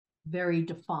very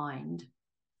defined,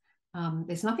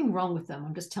 there's nothing wrong with them.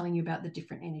 I'm just telling you about the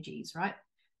different energies, right?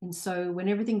 And so when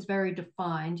everything's very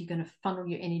defined, you're going to funnel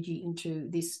your energy into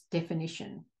this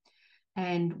definition.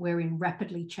 And we're in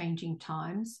rapidly changing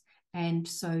times. And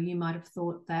so you might have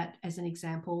thought that, as an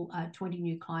example, 20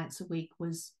 new clients a week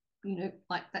was,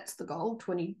 like that's the goal,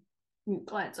 20 new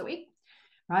clients a week,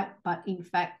 right? But in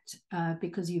fact,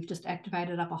 because you've just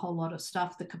activated up a whole lot of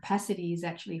stuff, the capacity is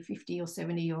actually 50 or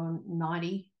 70 or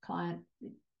 90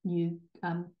 new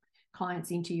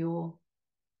clients into your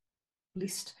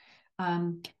list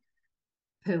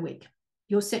per week.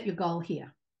 You'll set your goal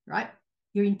here, right?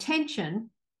 Your intention,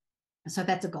 so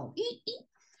that's a goal.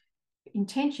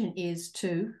 Intention is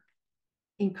to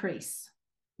increase.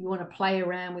 You want to play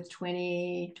around with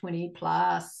 20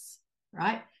 plus,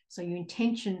 right? So your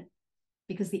intention,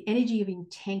 because the energy of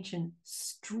intention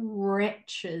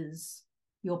stretches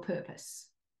your purpose.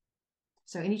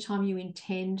 So anytime you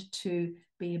intend to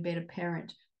be a better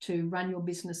parent, to run your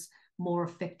business more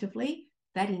effectively,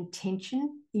 that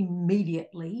intention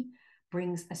immediately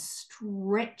brings a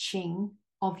stretching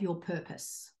of your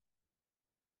purpose.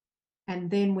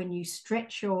 And then when you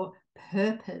stretch your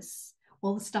purpose,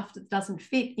 all the stuff that doesn't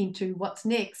fit into what's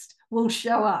next will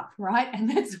show up, right? And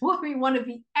that's why we want to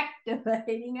be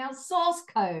activating our source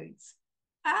codes.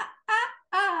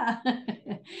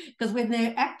 Because when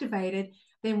they're activated,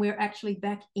 then we're actually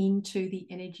back into the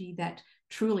energy that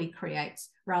truly creates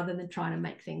rather than trying to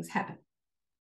make things happen.